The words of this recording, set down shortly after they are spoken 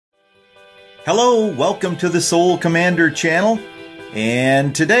Hello, welcome to the Soul Commander channel,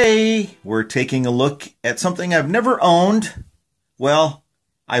 and today we're taking a look at something I've never owned. Well,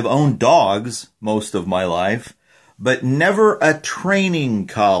 I've owned dogs most of my life, but never a training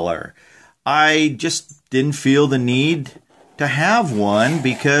collar. I just didn't feel the need to have one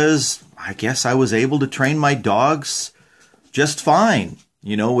because I guess I was able to train my dogs just fine,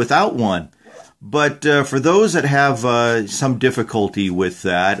 without one. But for those that have some difficulty with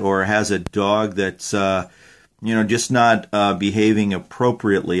that, or has a dog that's, just not behaving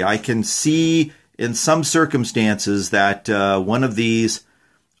appropriately, I can see in some circumstances that one of these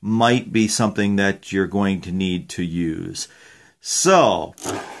might be something that you're going to need to use. So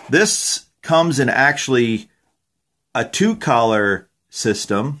this comes in actually a 2-collar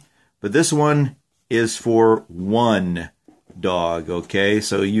system, but this one is for one dog. Okay,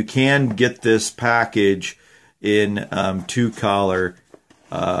 so you can get this package in 2-collar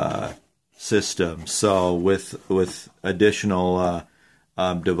system, so with additional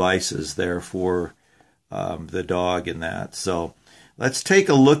devices there for the dog and that. So let's take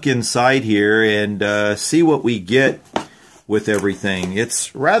a look inside here and see what we get with everything.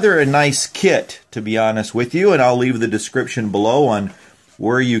 It's rather a nice kit, to be honest with you, and I'll leave the description below on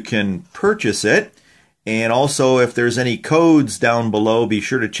where you can purchase it. And also, if there's any codes down below, be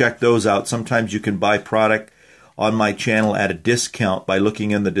sure to check those out. Sometimes you can buy product on my channel at a discount by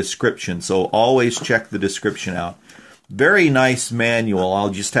looking in the description. So always check the description out. Very nice manual, I'll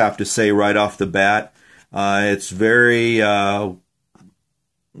just have to say right off the bat. It's very well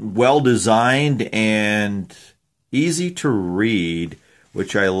designed and easy to read,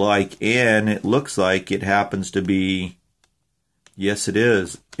 which I like. And it looks like it happens to be... Yes, it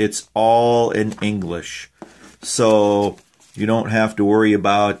is. It's all in English. So you don't have to worry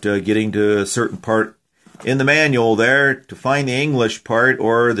about getting to a certain part in the manual there to find the English part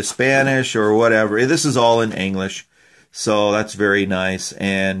or the Spanish or whatever. This is all in English. So that's very nice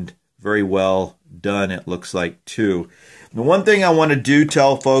and very well done, it looks like, too. The one thing I want to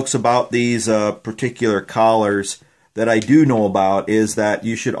tell folks about these particular collars that I do know about is that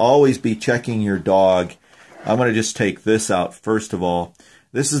you should always be checking your dog. I'm going to just take this out first of all.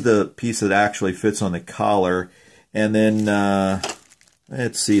 This is the piece that actually fits on the collar. And then,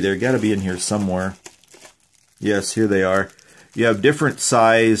 let's see, they've got to be in here somewhere. Yes, here they are. You have different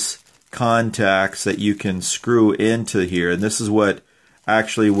size contacts that you can screw into here. And this is what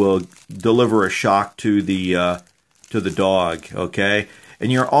actually will deliver a shock to the dog, okay?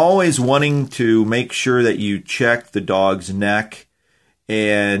 And you're always wanting to make sure that you check the dog's neck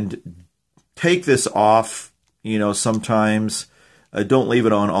and take this off. Sometimes don't leave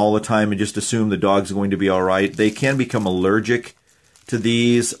it on all the time and just assume the dog's going to be all right. They can become allergic to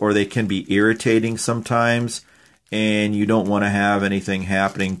these, or they can be irritating sometimes, and you don't want to have anything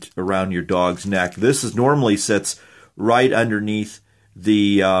happening around your dog's neck. This normally sits right underneath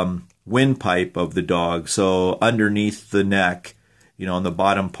the windpipe of the dog, so underneath the neck, on the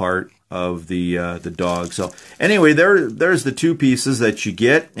bottom part of the dog. So anyway, there's the 2 pieces that you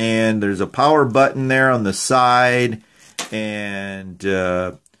get, and there's a power button there on the side, and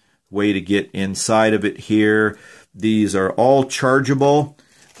way to get inside of it here. These are all chargeable.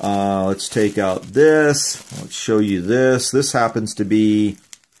 Let's take out this. Let's show you this. This happens to be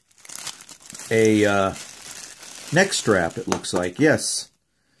a neck strap, it looks like. Yes,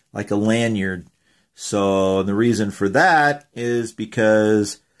 like a lanyard. So the reason for that is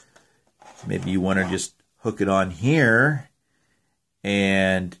because maybe you want to just hook it on here,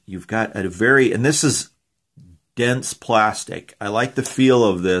 and you've got a and this is dense plastic. I like the feel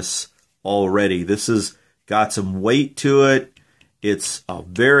of this already. This has got some weight to it. It's a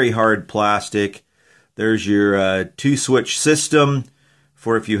very hard plastic. There's your 2-switch system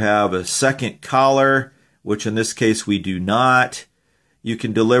for if you have a second collar, which in this case we do not. You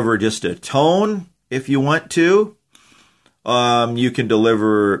can deliver just a tone if you want to. You can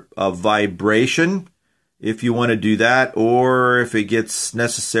deliver a vibration if you want to do that, or if it gets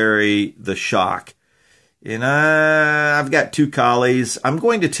necessary, the shock. And I've got 2 collies. I'm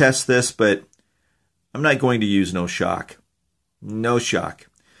going to test this, but I'm not going to use no shock. No shock.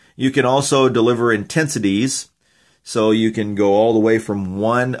 You can also deliver intensities, so you can go all the way from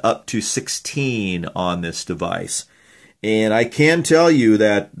 1 up to 16 on this device. And I can tell you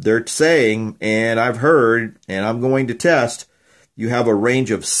that they're saying, and I've heard, and I'm going to test, you have a range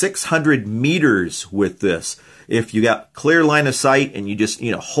of 600 meters with this. If you got clear line of sight and you just,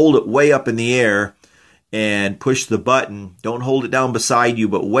 hold it way up in the air and push the button, don't hold it down beside you,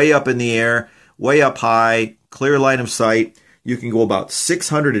 but way up in the air, way up high, clear line of sight, you can go about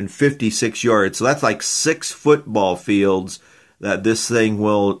 656 yards. So that's like 6 football fields that this thing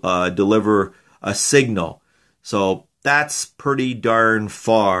will deliver a signal. So that's pretty darn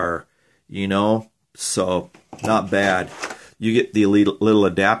far, you know, so not bad. You get the little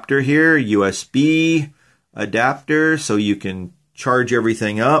adapter here, USB adapter, so you can charge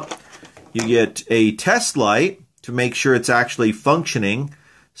everything up. You get a test light to make sure it's actually functioning.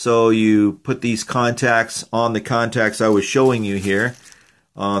 So you put these contacts on the contacts I was showing you here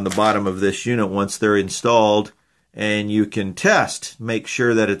on the bottom of this unit once they're installed, and you can test, make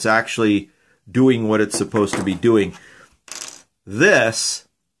sure that it's actually doing what it's supposed to be doing. This,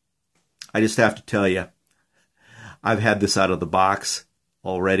 I just have to tell you, I've had this out of the box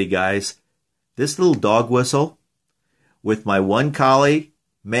already, guys. This little dog whistle with my one collie,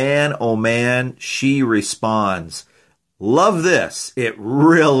 man, oh man, she responds. Love this. It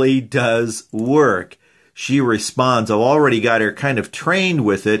really does work. She responds. I've already got her kind of trained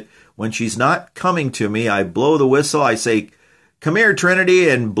with it. When she's not coming to me, I blow the whistle. I say, come here, Trinity,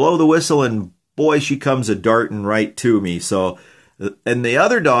 and blow the whistle, and boy, she comes a-darting right to me. So, and the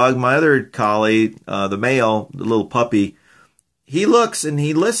other dog, my other collie, the male, the little puppy, he looks and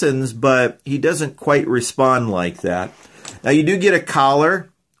he listens, but he doesn't quite respond like that. Now, you do get a collar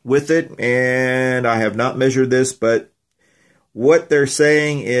with it, and I have not measured this, but what they're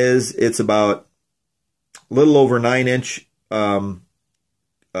saying is it's about a little over 9-inch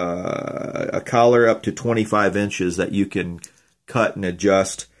a collar up to 25 inches that you can cut and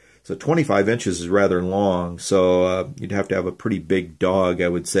adjust. So 25 inches is rather long, so you'd have to have a pretty big dog, I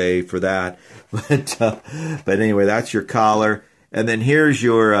would say, for that. But anyway, that's your collar. And then here's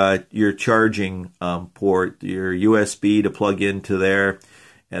your charging port, your USB to plug into there,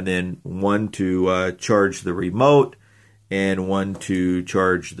 and then one to charge the remote, and one to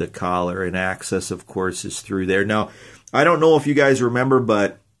charge the collar. And access, of course, is through there. Now, I don't know if you guys remember,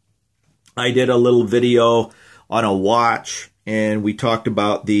 but I did a little video on a watch, and we talked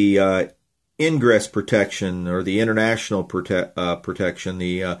about the ingress protection, or the international protection,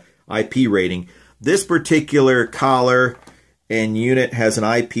 the IP rating. This particular collar and unit has an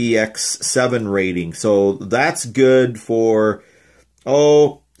IPX7 rating, so that's good for,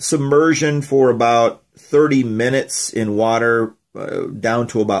 submersion for about 30 minutes in water, down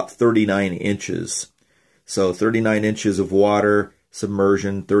to about 39 inches. So 39 inches of water,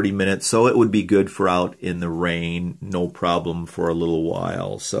 submersion, 30 minutes. So it would be good for out in the rain, no problem for a little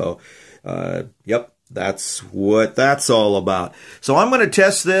while. So, yep, that's what that's all about. So I'm going to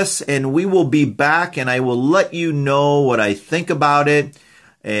test this, and we will be back, and I will let you know what I think about it,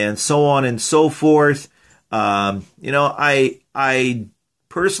 and so on and so forth. You know, I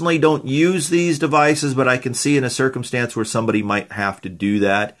personally don't use these devices, but I can see in a circumstance where somebody might have to do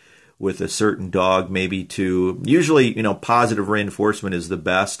that with a certain dog, maybe to, usually, you know, positive reinforcement is the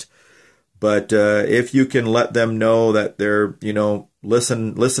best. But if you can let them know that they're, you know,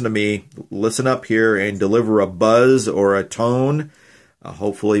 listen to me, listen up here, and deliver a buzz or a tone,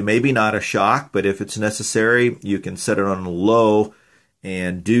 hopefully maybe not a shock, but if it's necessary, you can set it on low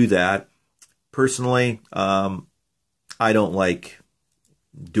and do that. Personally, I don't like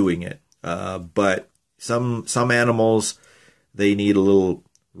doing it, but some animals, they need a little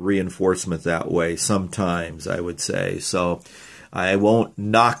reinforcement that way sometimes, I would say. So I won't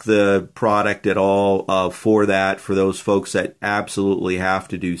knock the product at all for that, for those folks that absolutely have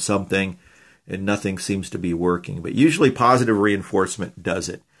to do something and nothing seems to be working. But usually positive reinforcement does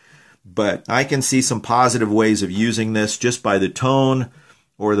it. But I can see some positive ways of using this just by the tone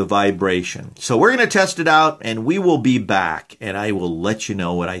or the vibration. So we're going to test it out, and we will be back, and I will let you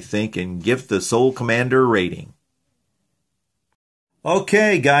know what I think and give the Soul Commander rating.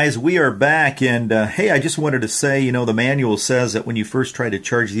 Okay, guys, we are back, and hey, I just wanted to say, you know, the manual says that when you first try to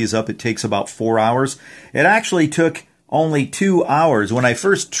charge these up, it takes about 4 hours. It actually took only 2 hours. When I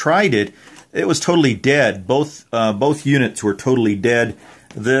first tried it, it was totally dead. Both units were totally dead.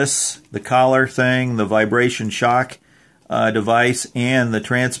 This, the collar thing, the vibration shock device, and the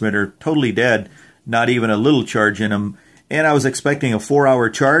transmitter, totally dead. Not even a little charge in them. And I was expecting a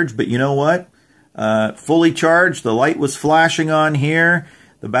 4-hour charge, but you know what? Fully charged, the light was flashing on here,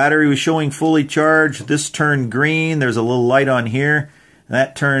 the battery was showing fully charged, this turned green, there's a little light on here,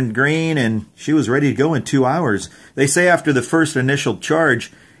 that turned green, and she was ready to go in 2 hours. They say after the first initial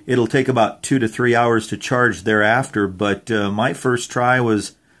charge, it'll take about 2 to 3 hours to charge thereafter, but my first try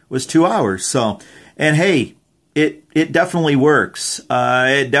was 2 hours. So, and hey, it definitely works.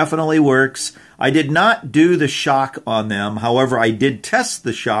 It definitely works. I did not do the shock on them. However, I did test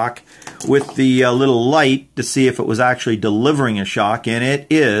the shock with the little light to see if it was actually delivering a shock, and it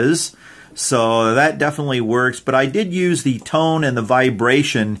is. So that definitely works. But I did use the tone and the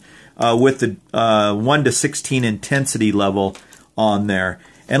vibration with the 1 to 16 intensity level on there.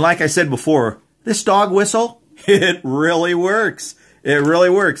 And like I said before, this dog whistle, it really works. It really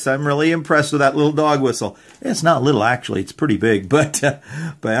works. I'm really impressed with that little dog whistle. It's not little, actually. It's pretty big, but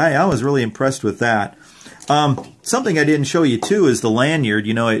I was really impressed with that. Something I didn't show you, too, is the lanyard.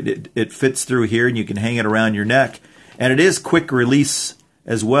 You know, it fits through here, and you can hang it around your neck. And it is quick release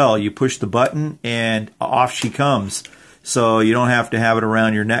as well. You push the button, and off she comes. So you don't have to have it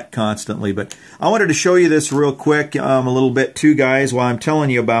around your neck constantly. But I wanted to show you this real quick a little bit too, guys, while I'm telling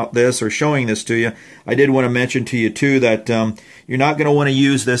you about this or showing this to you. I did want to mention to you, too, that you're not going to want to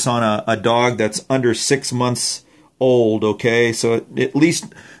use this on a dog that's under 6 months old, okay? So at least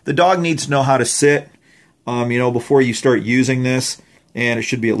the dog needs to know how to sit, you know, before you start using this. And it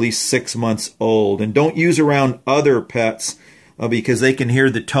should be at least 6 months old. And don't use around other pets, because they can hear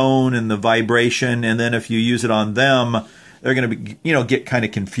the tone and the vibration, and then if you use it on them, they're going to be, you know, get kind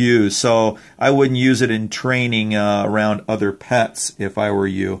of confused. So I wouldn't use it in training around other pets if I were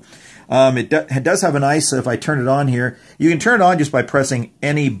you. It does have a nice, if I turn it on here, you can turn it on just by pressing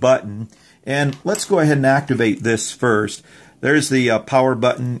any button. And let's go ahead and activate this first. There's the power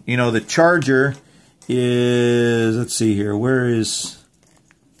button. You know, the charger is, let's see here, where is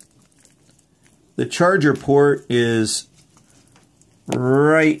the charger port? Is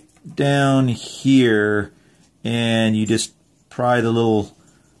right down here, and you just pry the little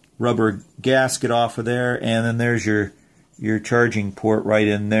rubber gasket off of there, and then there's your charging port right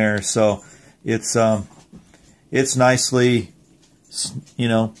in there. So it's nicely, you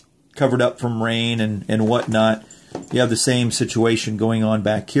know, covered up from rain and whatnot. You have the same situation going on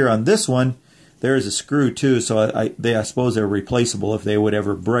back here. On this one, there is a screw too, so I suppose they're replaceable if they would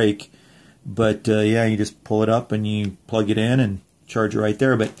ever break. But yeah, you just pull it up and you plug it in and charge it right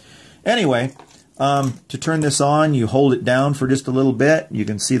there. But anyway, to turn this on, you hold it down for just a little bit. You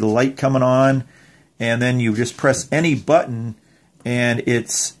can see the light coming on, and then you just press any button, and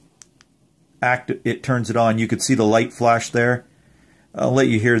it turns it on. You can see the light flash there. I'll let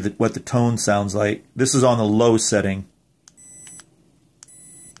you hear what the tone sounds like. This is on the low setting.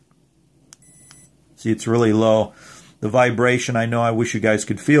 See, it's really low. The vibration, I know, I wish you guys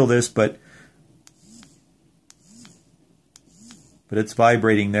could feel this, but it's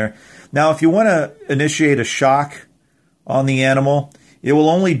vibrating there. Now, if you want to initiate a shock on the animal, it will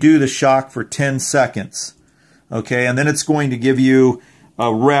only do the shock for 10 seconds. Okay, and then it's going to give you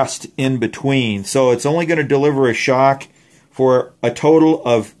a rest in between. So it's only going to deliver a shock for a total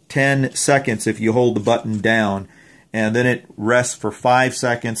of 10 seconds if you hold the button down. And then it rests for 5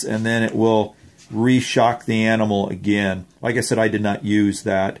 seconds, and then it will re-shock the animal again. Like I said, I did not use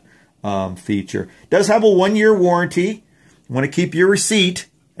that feature. It does have a 1-year warranty. You want to keep your receipt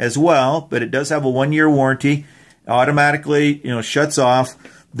as well, but it does have a 1-year warranty. Automatically, you know, shuts off.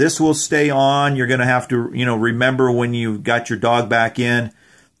 This will stay on. You're going to have to, you know, remember when you've got your dog back in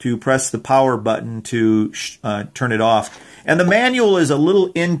to press the power button to turn it off. And the manual is a little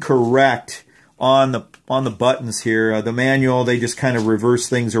incorrect on the buttons here. The manual, they just kind of reverse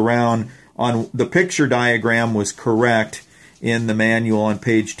things around. On the picture diagram was correct in the manual on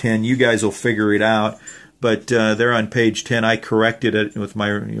page 10. You guys will figure it out. But there on page 10, I corrected it with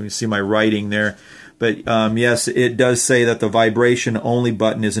my, you see my writing there. But yes, it does say that the vibration only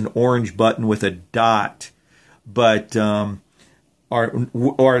button is an orange button with a dot. But,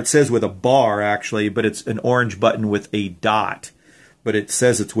 or it says with a bar actually, but it's an orange button with a dot. But it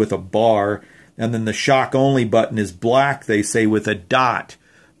says it's with a bar. And then the shock only button is black, they say, with a dot.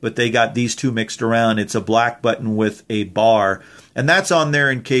 But they got these two mixed around. It's a black button with a bar. And that's on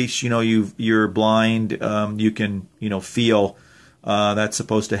there in case, you know, you're blind. You can, you know, feel. That's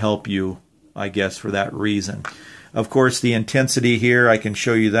supposed to help you, I guess, for that reason. Of course, the intensity here, I can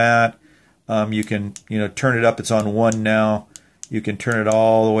show you that. You can, you know, turn it up. It's on 1 now. You can turn it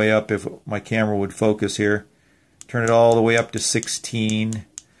all the way up if my camera would focus here. Turn it all the way up to 16.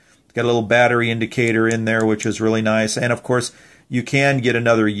 It's got a little battery indicator in there, which is really nice. And, of course, you can get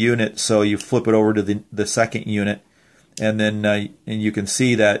another unit, so you flip it over to the second unit, and then and you can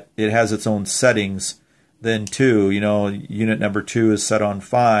see that it has its own settings then too. You know, unit number 2 is set on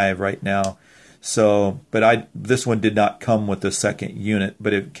 5 right now. So, but this one did not come with the second unit.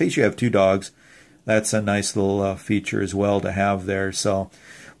 But in case you have 2 dogs, that's a nice little feature as well to have there. So,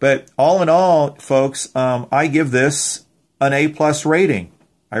 but all in all, folks, I give this an A+ rating.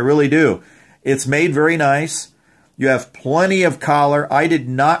 I really do. It's made very nice. You have plenty of collar. I did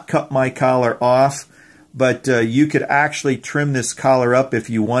not cut my collar off, but you could actually trim this collar up if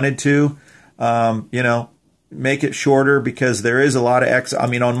you wanted to. You know, make it shorter because there is a lot of excess. I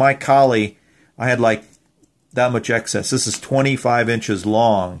mean, on my collie, I had like that much excess. This is 25 inches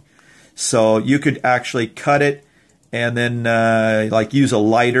long. So you could actually cut it and then like use a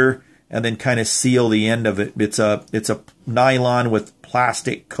lighter and then kind of seal the end of it. It's a nylon with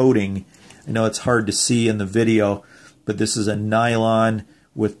plastic coating. I know it's hard to see in the video, but this is a nylon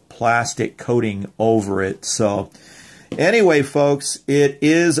with plastic coating over it. So anyway, folks, it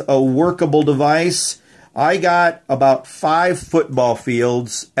is a workable device. I got about 5 football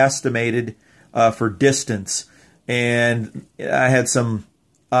fields estimated for distance, and I had some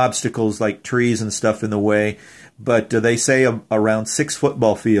obstacles like trees and stuff in the way, but they say around 6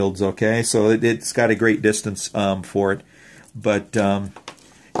 football fields, okay? So it's got a great distance for it. But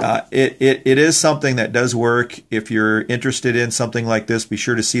it is something that does work. If you're interested in something like this, be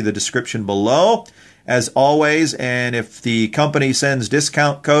sure to see the description below, as always. And if the company sends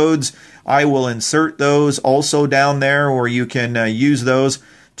discount codes, I will insert those also down there, where you can use those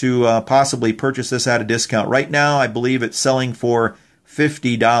to possibly purchase this at a discount. Right now, I believe it's selling for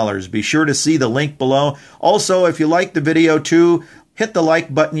 $50. Be sure to see the link below. Also, if you like the video too, hit the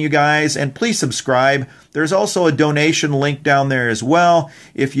like button, you guys, and please subscribe. There's also a donation link down there as well.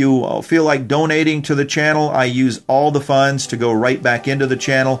 If you feel like donating to the channel, I use all the funds to go right back into the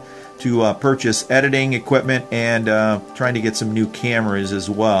channel to purchase editing equipment and trying to get some new cameras as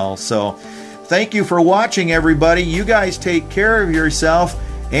well. So thank you for watching, everybody. You guys take care of yourself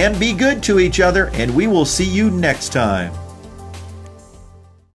and be good to each other, and we will see you next time.